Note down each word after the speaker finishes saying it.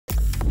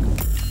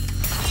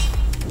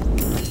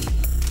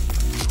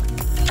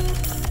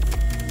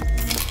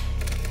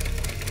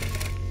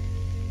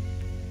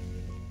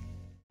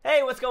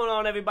what's going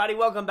on, everybody?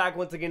 Welcome back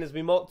once again. It's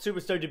me, Molt. Super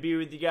stoked to be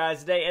with you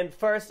guys today. And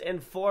first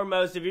and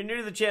foremost, if you're new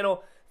to the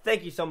channel,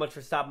 thank you so much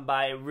for stopping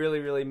by. It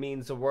really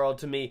means the world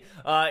to me.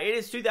 It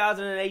is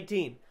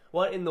 2018.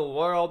 What in the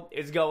world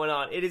is going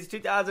on? It is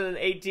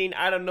 2018.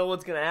 I don't know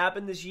what's going to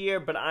happen this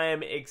year, but I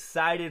am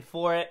excited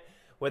for it.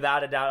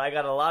 Without a doubt, I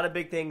got a lot of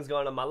big things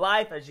going on in my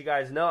life. As you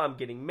guys know, I'm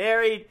getting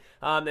married,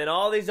 and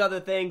all these other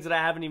things that I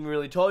haven't even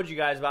really told you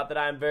guys about that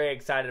I'm very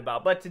excited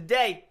about. But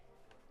today,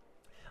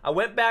 I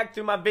went back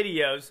through my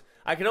videos.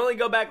 I can only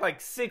go back like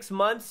 6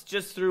 months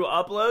just through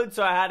upload,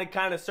 so I had to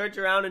kind of search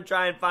around and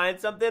try and find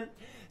something.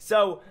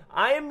 So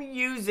I am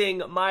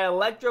using my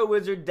Electro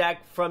Wizard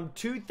deck from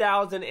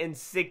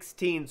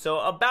 2016, so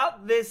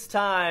about this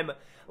time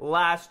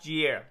last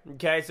year.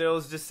 Okay, so it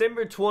was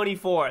December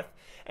 24th.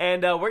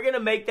 And we're going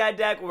to make that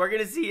deck. We're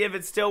going to see if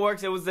it still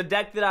works. It was the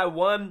deck that I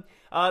won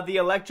the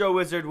Electro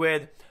Wizard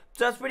with.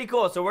 So that's pretty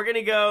cool. So we're going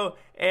to go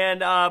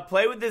and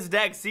play with this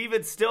deck, see if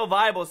it's still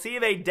viable, see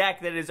if a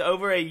deck that is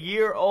over a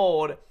year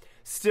old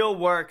still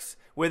works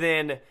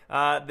within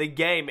the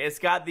game. It's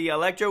got the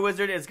Electro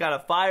Wizard. It's got a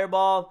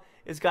Fireball.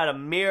 It's got a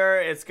Mirror.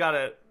 It's got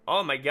a,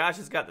 oh my gosh,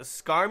 it's got the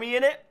Skarmy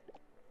in it.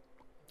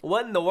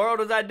 What in the world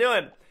was I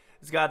doing?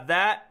 It's got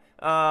that.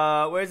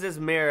 Where's this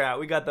Mirror at?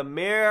 We got the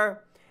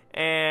Mirror.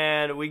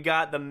 And we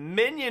got the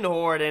Minion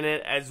Horde in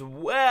it as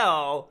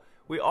well.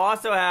 We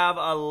also have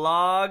a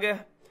Log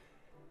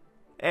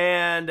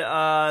and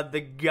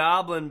the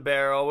Goblin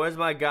Barrel. Where's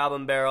my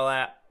Goblin Barrel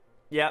at?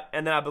 Yep,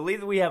 and then I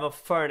believe that we have a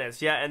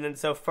Furnace. Yeah, and then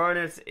so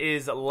Furnace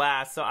is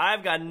last. So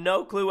I've got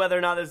no clue whether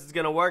or not this is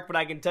going to work, but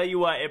I can tell you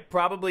what, it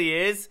probably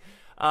is.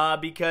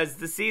 Because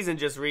the season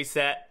just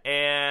reset,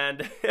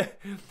 and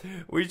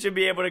we should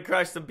be able to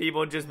crush some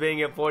people just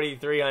being at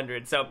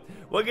 4,300. So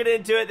we'll get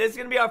into it. This is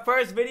going to be our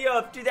first video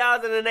of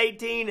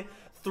 2018,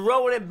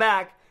 throwing it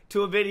back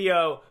to a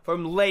video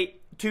from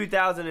late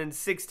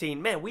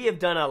 2016. Man, we have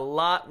done a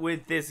lot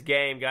with this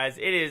game, guys.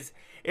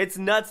 It's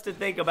nuts to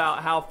think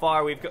about how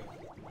far we've go.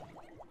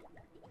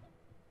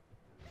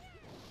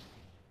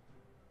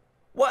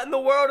 What in the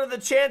world are the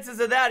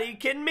chances of that? Are you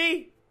kidding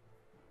me?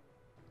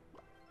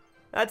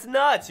 That's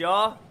nuts,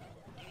 y'all.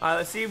 Alright,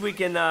 let's see if we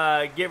can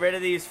get rid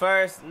of these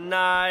first.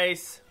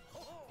 Nice.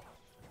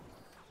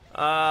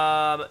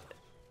 I'm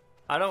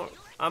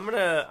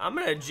gonna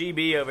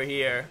GB over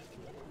here.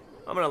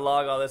 I'm gonna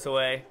log all this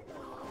away.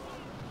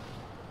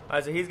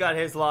 Alright, so he's got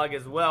his log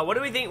as well. What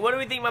do we think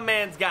my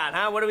man's got,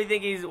 huh? What do we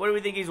think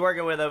he's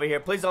working with over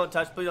here? Please don't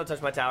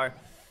touch my tower.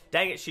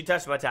 Dang it, she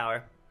touched my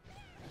tower.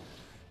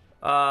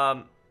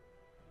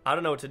 I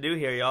don't know what to do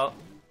here, y'all.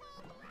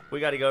 We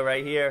gotta go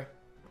right here.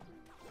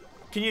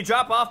 Can you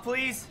drop off,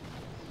 please?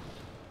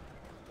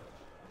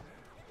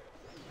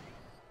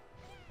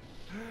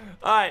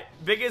 Alright,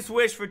 biggest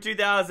wish for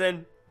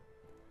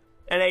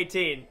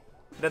 2018,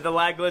 that the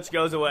lag glitch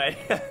goes away.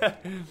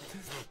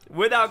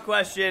 Without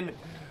question,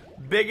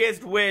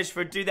 biggest wish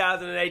for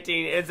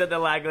 2018 is that the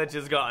lag glitch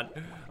is gone.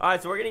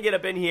 Alright, so we're gonna get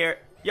up in here.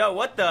 Yo,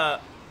 what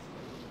the?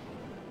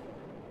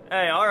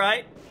 Hey,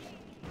 alright.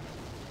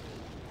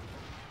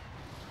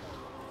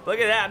 Look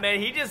at that, man.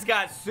 He just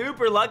got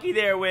super lucky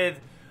there with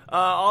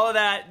all of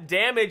that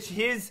damage.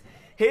 His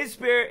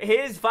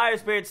fire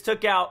spirits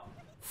took out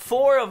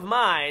 4 of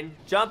mine.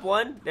 Jump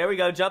 1. There we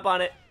go. Jump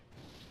on it.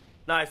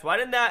 Nice. Why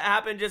didn't that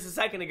happen just a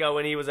second ago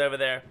when he was over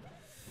there?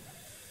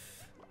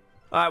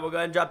 Alright, we'll go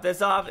ahead and drop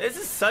this off. This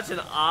is such an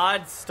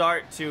odd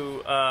start to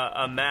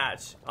a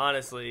match,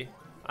 honestly.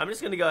 I'm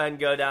just going to go ahead and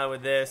go down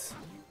with this.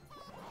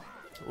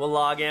 We'll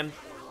log him,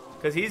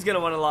 because he's going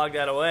to want to log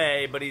that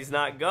away, but he's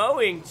not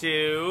going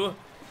to.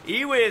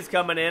 Ewiz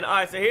coming in.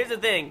 Alright, so here's the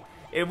thing.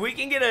 If we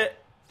can get a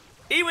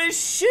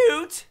Ewiz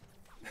shoot.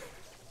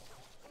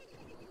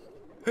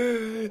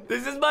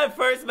 This is my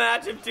first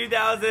match of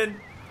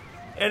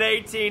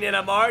 2018, and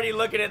I'm already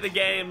looking at the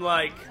game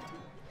like,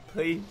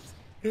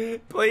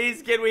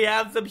 please can we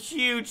have some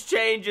huge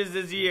changes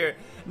this year?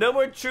 No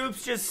more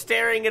troops just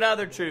staring at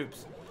other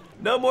troops.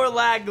 No more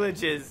lag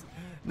glitches.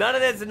 None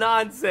of this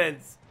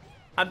nonsense.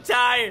 I'm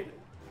tired.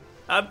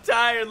 I'm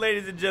tired,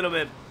 ladies and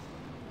gentlemen.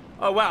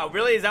 Oh wow,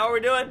 really? Is that what we're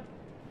doing?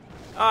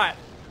 Alright.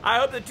 I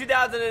hope that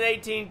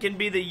 2018 can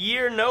be the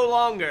year no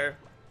longer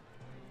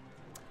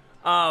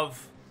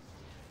of...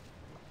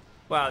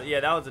 Wow, yeah,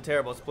 that was a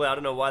terrible split. I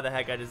don't know why the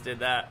heck I just did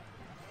that.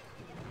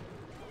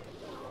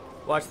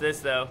 Watch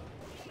this, though.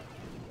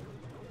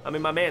 I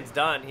mean, my man's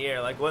done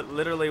here. Like,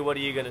 literally, what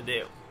are you gonna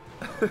do?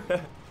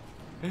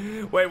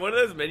 Wait, one of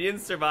those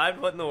minions survived?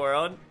 What in the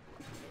world?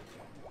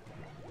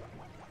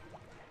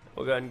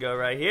 We'll go ahead and go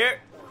right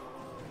here.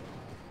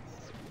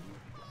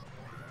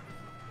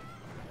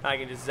 I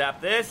can just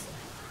zap this.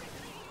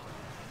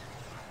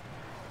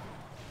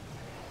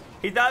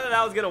 He thought that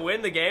I was going to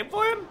win the game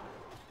for him?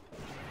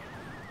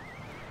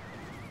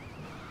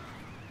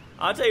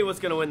 I'll tell you what's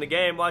going to win the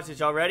game. Watch this,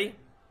 y'all ready?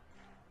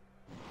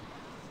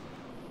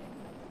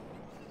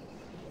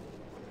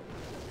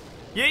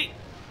 Yeet!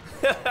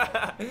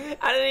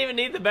 I didn't even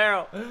need the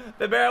barrel.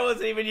 The barrel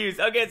wasn't even used.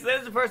 Okay, so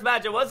there's the first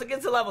match. It was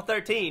against a level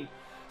 13.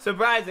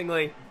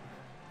 Surprisingly.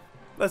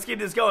 Let's keep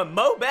this going.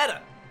 Mo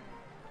better.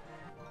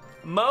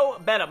 Mo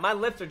Betta, my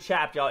lips are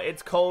chapped, y'all.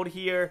 It's cold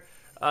here.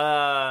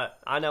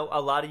 I know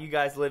a lot of you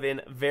guys live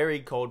in very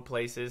cold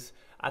places.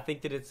 I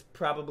think that it's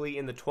probably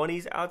in the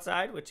 20s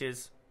outside, which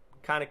is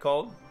kind of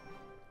cold.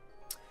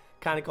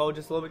 Kind of cold,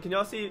 just a little bit.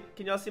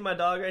 Can y'all see my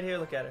dog right here?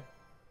 Look at her.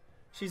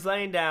 She's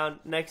laying down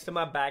next to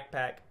my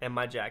backpack and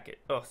my jacket.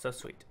 Oh, so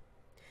sweet.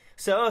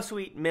 So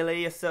sweet,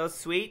 Millie. You're so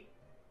sweet.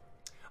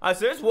 So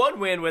there's one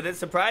win with it,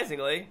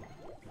 surprisingly.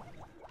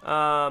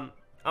 I'm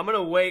going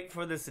to wait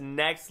for this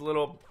next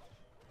little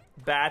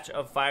batch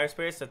of fire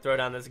spirits to throw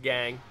down this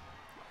gang.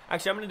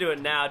 Actually, I'm going to do it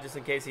now just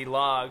in case he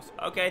logs.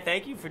 Okay,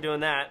 thank you for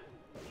doing that.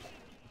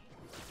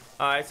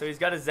 Alright, so he's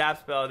got a zap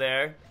spell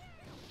there.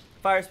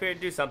 Fire spirit,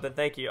 do something.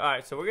 Thank you.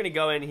 Alright, so we're going to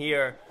go in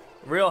here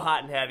real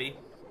hot and heavy.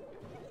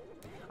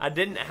 I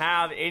didn't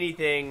have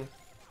anything.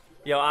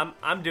 Yo,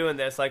 I'm doing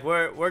this. Like,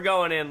 we're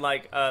going in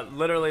like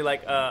literally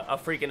like a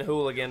freaking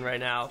hooligan right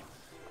now.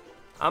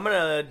 I'm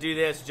going to do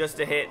this just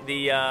to hit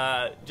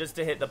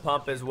the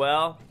pump as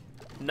well.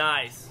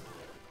 Nice.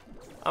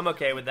 I'm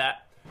okay with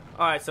that.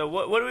 All right, so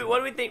what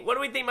do we think? What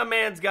do we think my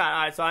man's got?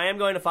 All right, so I am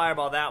going to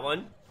fireball that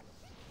one,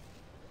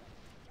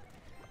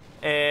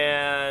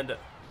 and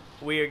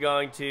we are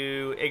going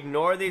to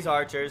ignore these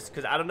archers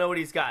because I don't know what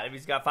he's got. If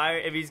he's got fire,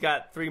 if he's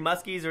got 3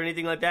 muskies or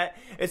anything like that.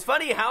 It's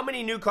funny how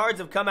many new cards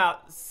have come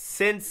out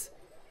since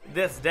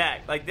this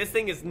deck. Like, this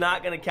thing is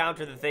not going to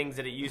counter the things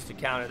that it used to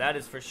counter. That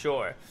is for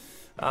sure.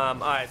 All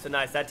right, so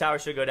nice. That tower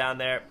should go down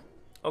there.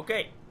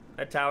 Okay,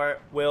 that tower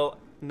will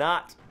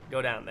not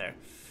go down there.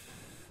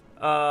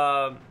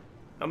 I'm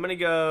going to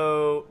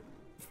go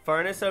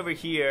furnace over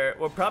here.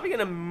 We're probably going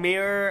to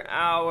mirror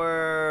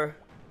our...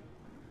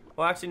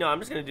 Well, actually, no. I'm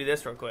just going to do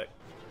this real quick.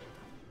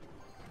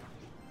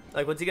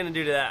 Like, what's he going to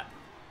do to that?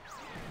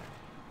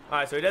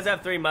 Alright, so he does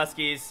have 3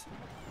 muskies.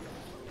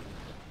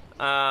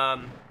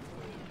 That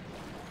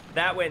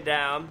went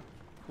down.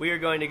 We are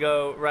going to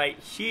go right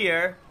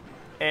here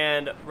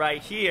and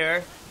right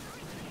here.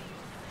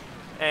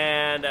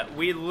 And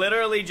we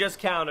literally just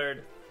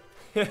countered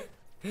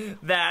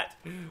that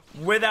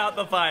without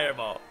the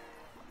fireball.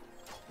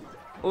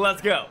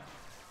 Let's go.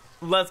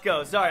 Let's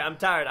go. Sorry, I'm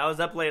tired. I was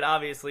up late,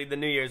 obviously. The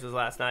New Year's was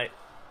last night.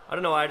 I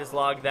don't know why I just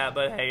logged that,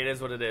 but hey, it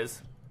is what it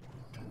is.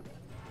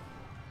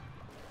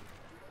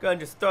 Go ahead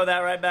and just throw that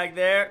right back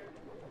there.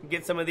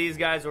 Get some of these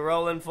guys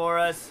rolling for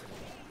us.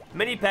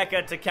 Mini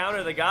P.E.K.K.A. to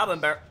counter the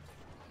Goblin Bear.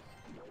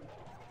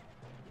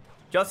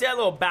 Did y'all see that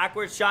little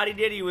backwards shot he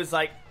did? He was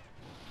like,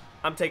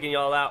 I'm taking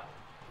y'all out.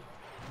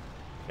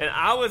 And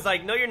I was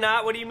like, no, you're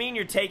not. What do you mean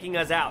you're taking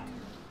us out?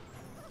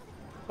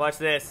 Watch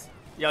this.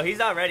 Yo, he's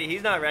not ready.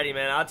 He's not ready,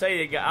 man. I'll tell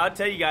you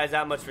guys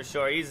that much for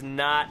sure. He's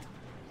not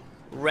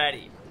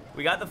ready.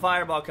 We got the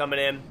fireball coming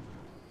in.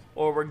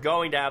 Or we're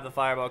going to have the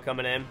fireball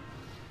coming in.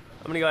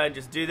 I'm going to go ahead and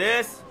just do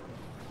this.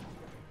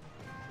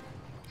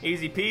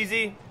 Easy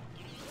peasy.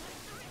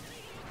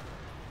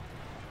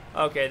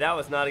 Okay, that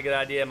was not a good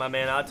idea, my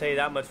man. I'll tell you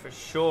that much for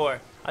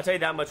sure. I'll tell you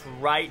that much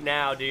right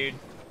now, dude.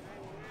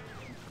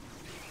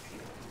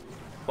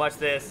 Watch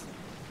this.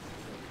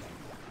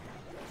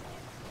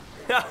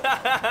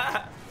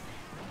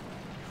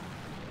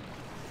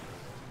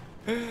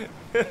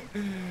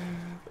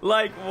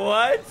 Like,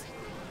 what?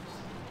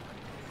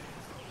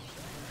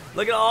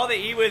 Look at all the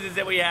E-Wizzes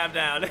that we have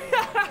down.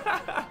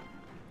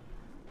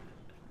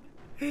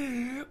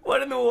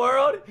 What in the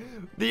world?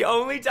 The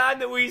only time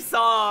that we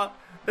saw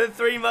the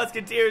 3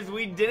 Musketeers,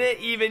 we didn't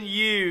even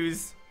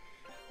use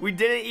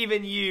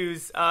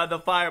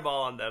the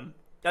fireball on them.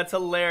 That's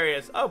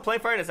hilarious. Oh, play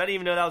Furnace. I didn't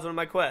even know that was one of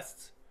my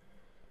quests.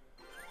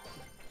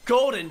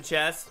 Golden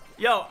chest.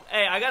 Yo,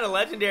 hey, I got a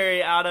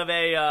legendary out of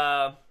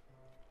a,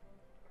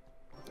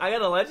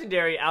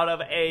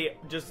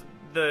 just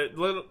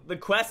the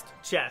quest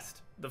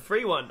chest. The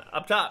free one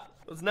up top.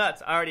 It was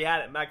nuts. I already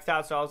had it maxed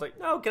out, so I was like,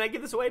 no, can I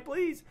give this away,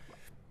 please?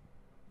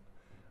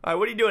 All right,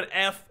 what are you doing,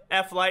 F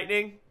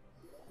Lightning?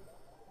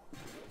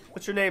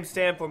 What's your name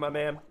stand for, my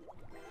man?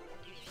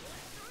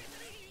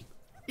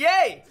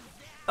 Yay!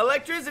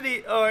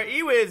 Electricity, or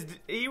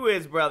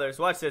E-Wiz brothers.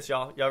 Watch this,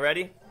 y'all. Y'all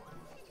ready?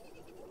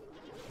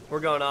 We're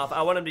going off.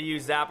 I want him to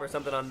use Zap or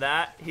something on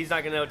that. He's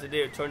not going to know what to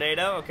do.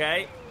 Tornado,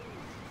 okay.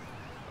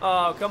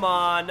 Oh, come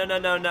on. No, no,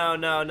 no, no,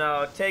 no,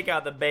 no. Take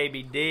out the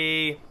baby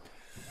D.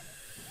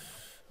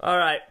 All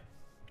right.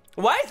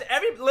 Why is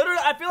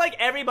literally, I feel like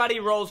everybody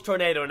rolls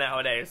Tornado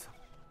nowadays.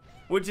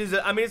 Which is,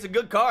 I mean, it's a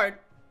good card.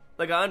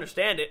 Like, I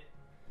understand it.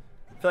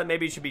 I feel like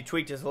maybe it should be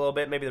tweaked just a little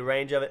bit. Maybe the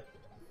range of it.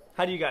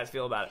 How do you guys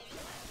feel about it?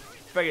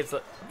 I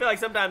feel like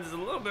sometimes it's a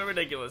little bit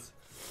ridiculous.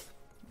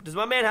 Does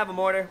my man have a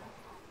mortar?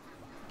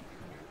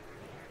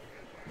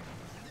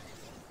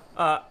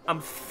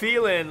 I'm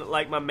feeling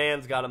like my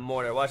man's got a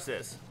mortar. Watch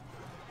this.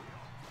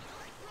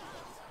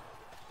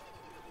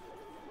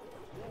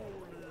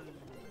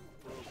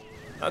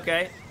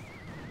 Okay.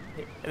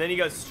 And then he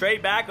goes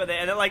straight back with it.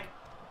 And then, like,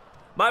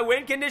 my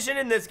win condition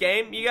in this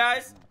game, you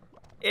guys,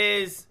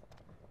 is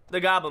the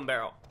Goblin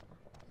Barrel.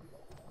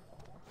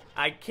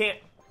 I can't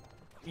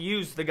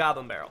use the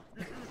Goblin Barrel.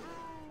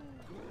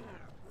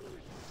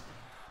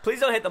 Please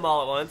don't hit them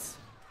all at once.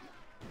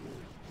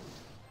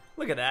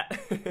 Look at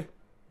that.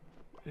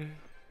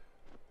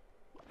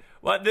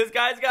 What, this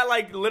guy's got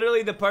like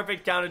literally the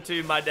perfect counter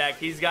to my deck.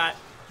 He's got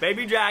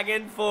Baby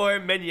Dragon for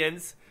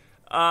minions,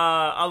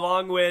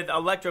 along with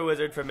Electro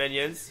Wizard for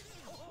minions.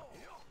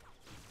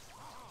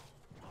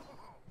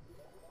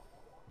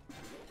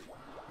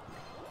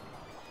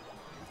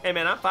 Hey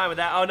man, I'm fine with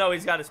that. Oh no,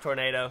 he's got his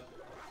Tornado.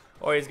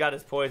 Or he's got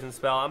his Poison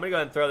Spell. I'm gonna go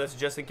ahead and throw this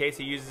just in case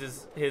he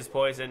uses his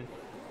Poison.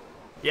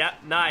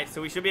 Yep, nice.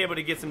 So we should be able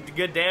to get some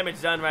good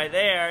damage done right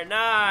there.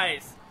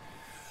 Nice.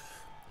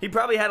 He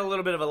probably had a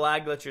little bit of a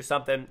lag glitch or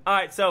something.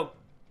 Alright, so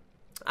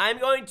I'm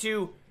going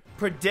to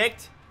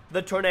predict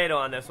the Tornado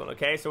on this one,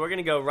 okay? So we're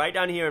gonna go right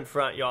down here in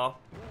front, y'all.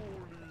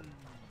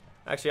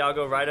 Actually, I'll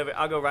go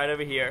right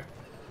over here.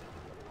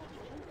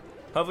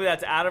 Hopefully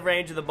that's out of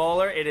range of the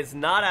bowler. It is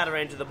not out of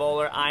range of the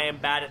bowler. I am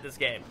bad at this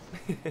game.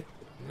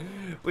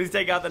 Please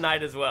take out the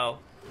knight as well.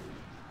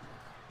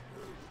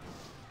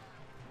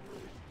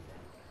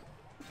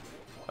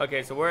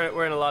 Okay, so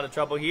we're in a lot of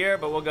trouble here,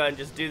 but we'll go ahead and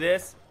just do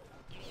this.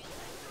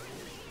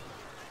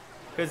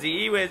 Because the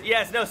E-Wiz...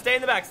 Yes, no, stay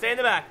in the back, stay in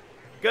the back.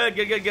 Good,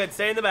 good, good, good.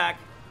 Stay in the back.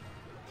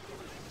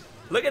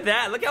 Look at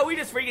that. Look how we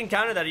just freaking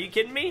countered that. Are you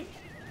kidding me?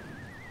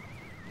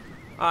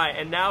 Alright,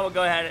 and now we'll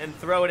go ahead and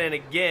throw it in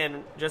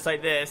again, just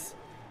like this.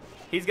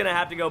 He's going to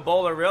have to go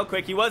bowler real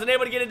quick. He wasn't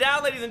able to get it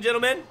down, ladies and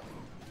gentlemen.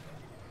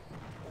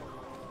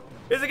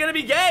 Is it going to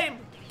be game?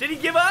 Did he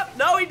give up?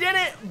 No, he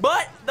didn't.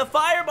 But the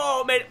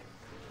fireball made...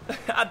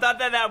 I thought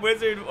that that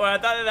wizard, or I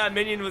thought that that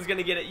minion was going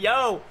to get it.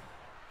 Yo,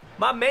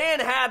 my man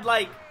had,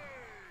 like,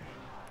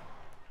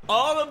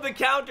 all of the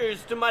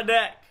counters to my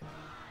deck.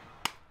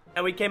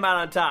 And we came out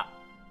on top.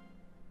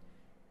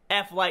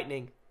 F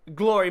Lightning.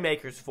 Glory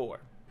Makers 4.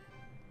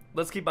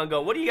 Let's keep on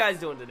going. What are you guys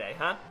doing today,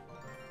 huh?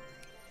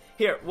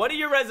 Here, what are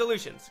your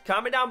resolutions?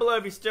 Comment down below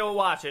if you're still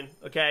watching,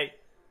 okay?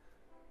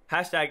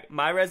 Hashtag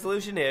my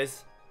resolution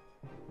is,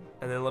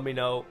 and then let me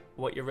know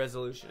what your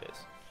resolution is.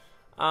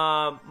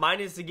 Mine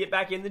is to get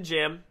back in the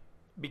gym,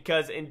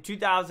 because in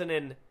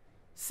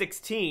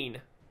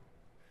 2016,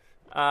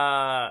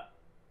 and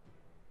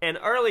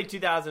early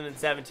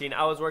 2017,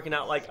 I was working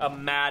out like a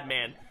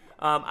madman.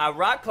 I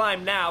rock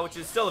climb now, which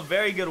is still a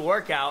very good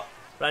workout,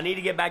 but I need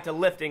to get back to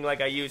lifting like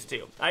I used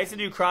to. I used to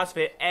do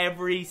CrossFit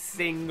every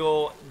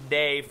single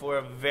day for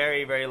a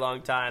very, very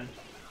long time.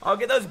 I'll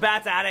get those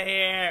bats out of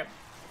here.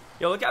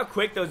 Yo, look how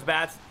quick those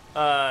bats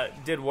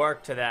did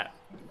work to that.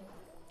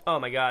 Oh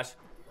my gosh.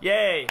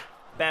 Yay.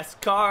 Best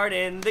card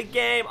in the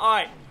game.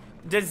 Alright.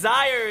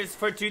 Desires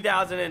for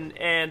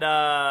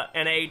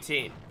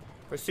 2018.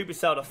 For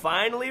Supercell to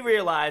finally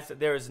realize that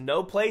there is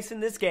no place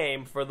in this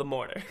game for the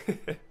Mourner.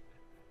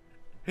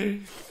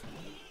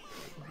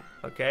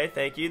 Okay,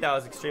 thank you. That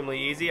was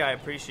extremely easy. I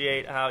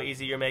appreciate how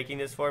easy you're making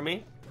this for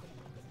me.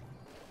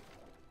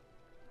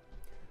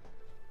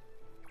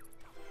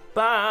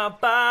 Ba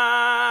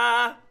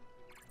ba.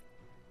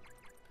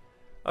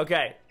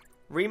 Okay,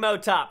 Remo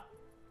top.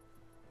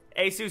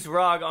 Asus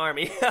ROG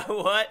Army.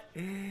 What?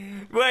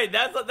 Wait,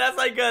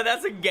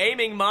 that's a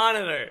gaming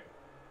monitor.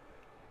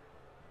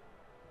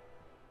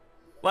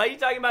 Why are you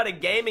talking about a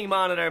gaming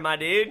monitor, my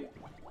dude?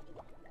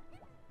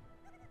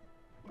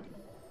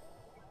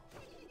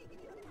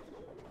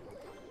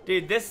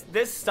 Dude, this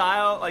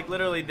style, like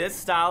literally this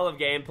style of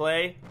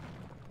gameplay,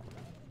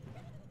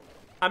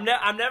 I'm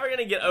never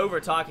gonna get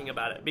over talking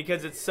about it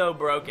because it's so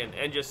broken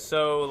and just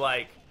so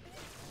like,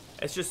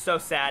 it's just so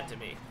sad to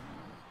me.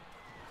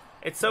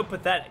 It's so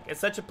pathetic. It's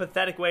such a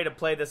pathetic way to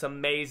play this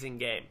amazing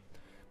game.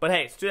 But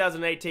hey, it's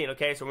 2018,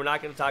 okay, so we're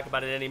not gonna talk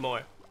about it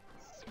anymore.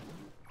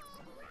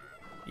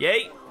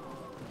 Yay!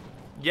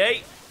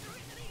 Yay!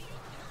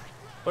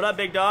 What up,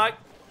 big dog?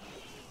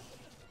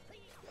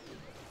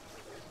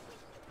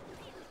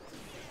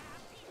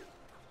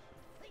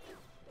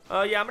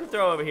 Oh yeah, I'm gonna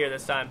throw over here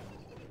this time.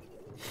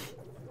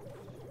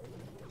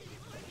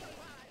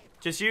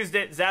 Just used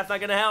it. Zap's not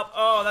gonna help.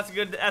 Oh, that's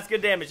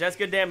good damage. That's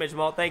good damage,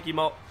 Molt. Thank you,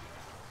 Molt.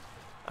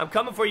 I'm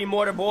coming for you,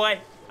 Mortar Boy.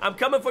 I'm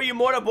coming for you,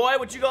 Mortar Boy.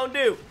 What you gonna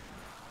do?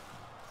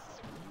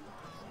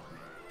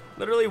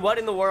 Literally, what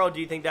in the world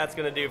do you think that's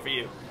gonna do for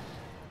you?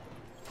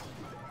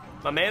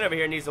 My man over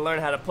here needs to learn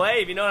how to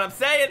play, if you know what I'm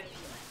saying.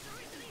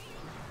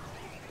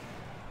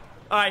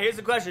 Alright, here's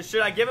the question.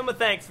 Should I give him a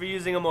thanks for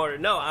using a mortar?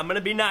 No, I'm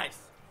gonna be nice.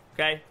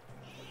 Okay?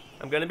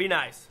 I'm gonna be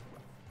nice.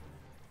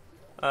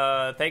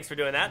 Thanks for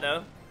doing that,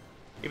 though.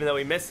 Even though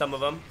we missed some of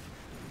them.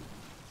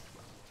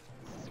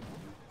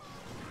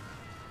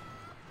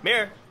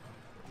 Mirror.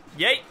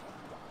 Yay.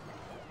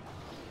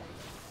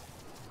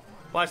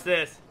 Watch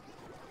this.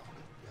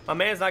 My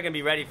man's not gonna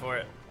be ready for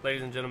it,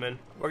 ladies and gentlemen.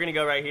 We're gonna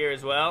go right here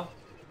as well.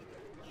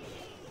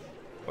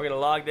 We're gonna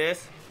log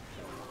this.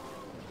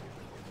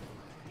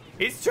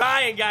 He's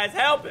trying, guys.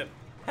 Help him.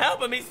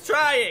 Help him. He's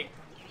trying.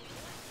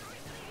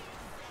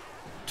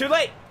 Too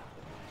late.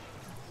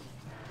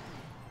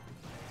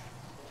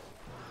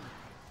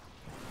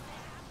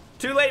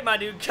 Too late, my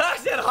dude.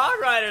 Gosh, that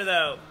Hog Rider,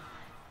 though.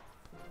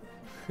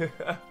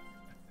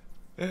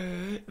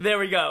 There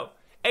we go.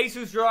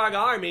 Asus ROG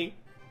Army.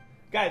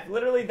 Guys,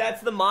 literally,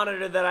 that's the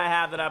monitor that I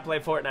have that I play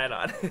Fortnite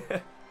on.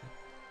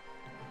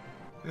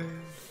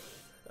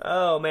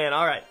 Oh man,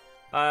 all right.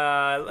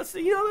 Let's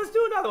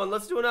do another one.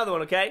 Let's do another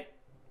one, okay?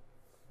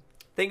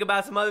 Think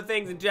about some other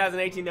things in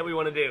 2018 that we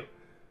want to do.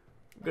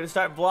 I'm gonna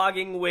start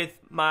vlogging with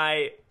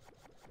my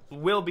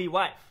will-be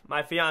wife,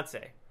 my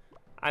fiance.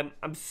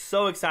 I'm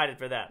so excited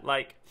for that.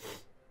 Like,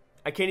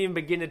 I can't even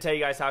begin to tell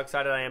you guys how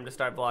excited I am to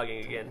start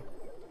vlogging again.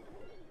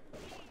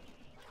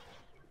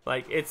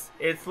 Like, it's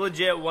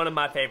legit one of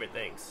my favorite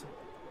things.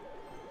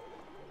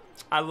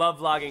 I love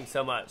vlogging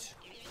so much.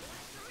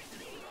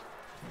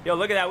 Yo,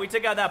 look at that. We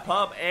took out that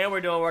pump and we're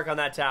doing work on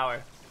that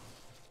tower.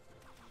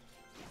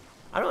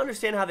 I don't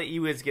understand how the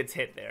E-Wiz gets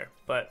hit there,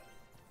 but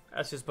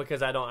that's just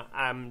because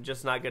I'm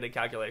just not good at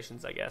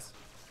calculations, I guess.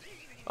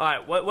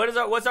 Alright,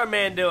 what's our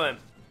man doing?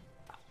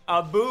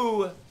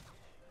 Abu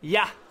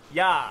Ya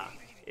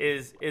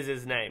is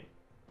his name.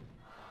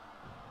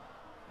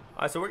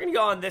 Alright, so we're gonna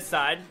go on this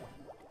side.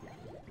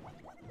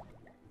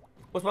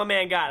 What's my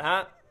man got,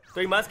 huh?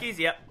 3 muskies?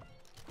 Yep.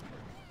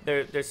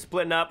 They're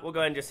splitting up. We'll go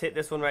ahead and just hit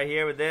this one right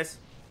here with this.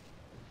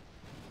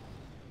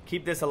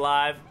 Keep this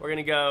alive. We're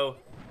gonna go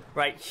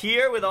right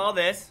here with all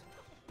this.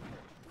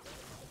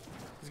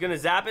 He's gonna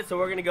zap it, so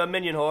we're gonna go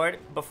minion horde.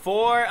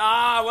 Before,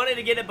 I wanted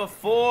to get it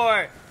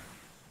before.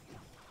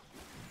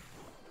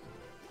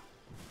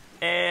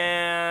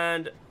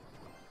 And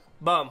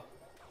boom.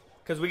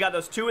 Because we got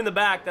those 2 in the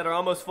back that are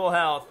almost full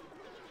health.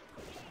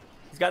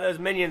 He's got those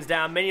minions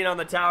down. Minion on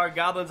the tower,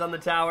 goblins on the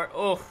tower.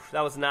 Oof,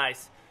 that was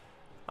nice.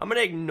 I'm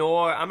gonna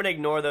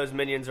ignore those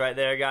minions right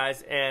there,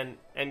 guys, and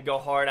go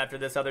hard after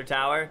this other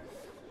tower.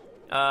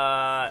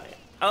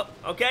 Oh,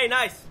 okay,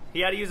 nice. He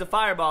had to use a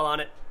fireball on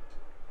it.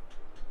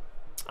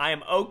 I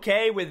am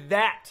okay with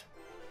that.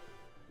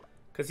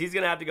 Because he's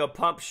going to have to go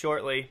pump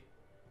shortly.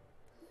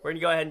 We're going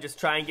to go ahead and just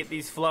try and get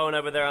these flowing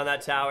over there on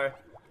that tower.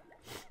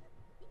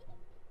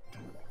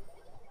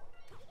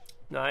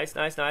 Nice,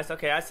 nice, nice.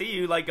 Okay, I see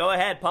you. Like, go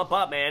ahead. Pump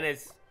up, man.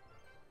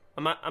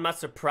 I'm not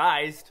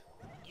surprised.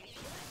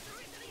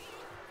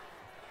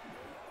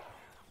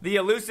 The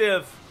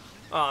elusive...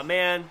 Oh,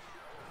 man.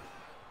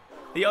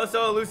 The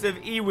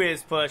oh-so-elusive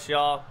E-Wiz push,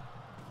 y'all.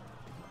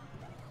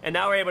 And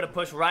now we're able to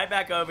push right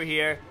back over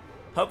here.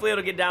 Hopefully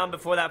it'll get down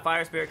before that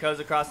fire spirit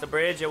goes across the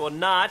bridge. It will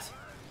not.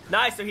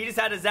 Nice, so he just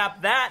had to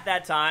zap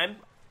that time.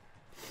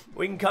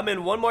 We can come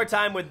in one more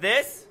time with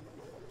this.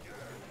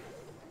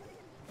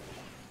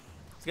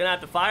 He's gonna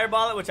have to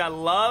fireball it, which I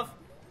love.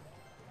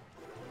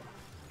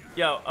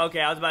 Yo,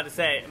 okay, I was about to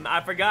say, I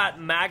forgot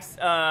Max,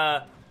 we'll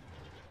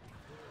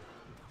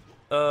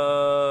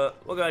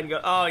go ahead and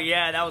go. Oh,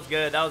 yeah, that was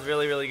good. That was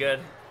really, really good.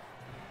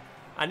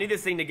 I need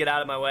this thing to get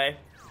out of my way.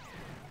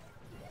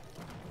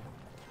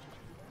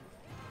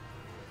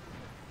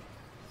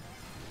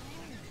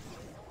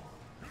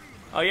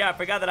 Oh, yeah, I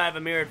forgot that I have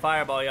a mirrored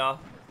fireball, y'all.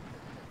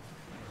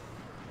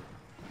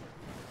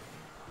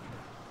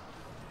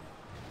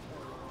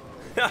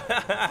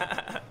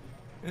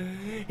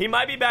 He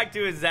might be back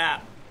to his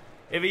zap.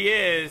 If he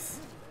is,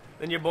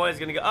 then your boy's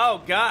gonna go.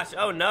 Oh, gosh.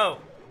 Oh, no.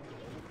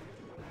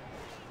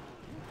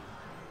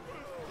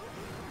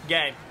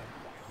 Game.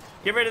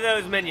 Get rid of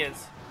those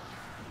minions.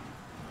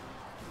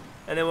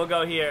 And then we'll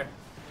go here.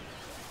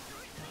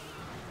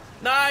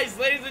 Nice,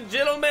 ladies and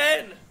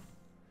gentlemen.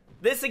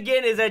 This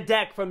again is a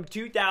deck from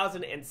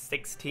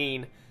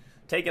 2016.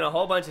 Taking a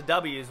whole bunch of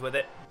W's with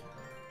it.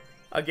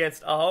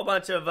 Against a whole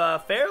bunch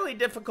of fairly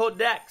difficult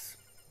decks.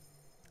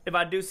 If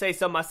I do say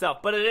so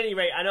myself. But at any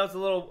rate, I know it's a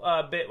little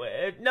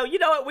bit... No, you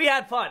know what? We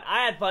had fun.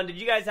 I had fun. Did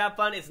you guys have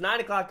fun? It's 9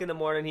 o'clock in the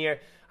morning here.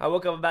 I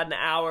woke up about an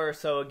hour or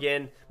so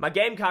again. My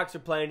Gamecocks are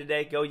playing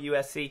today. Go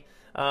USC.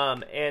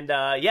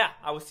 Yeah,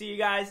 I will see you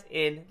guys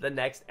in the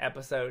next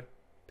episode.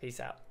 Peace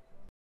out.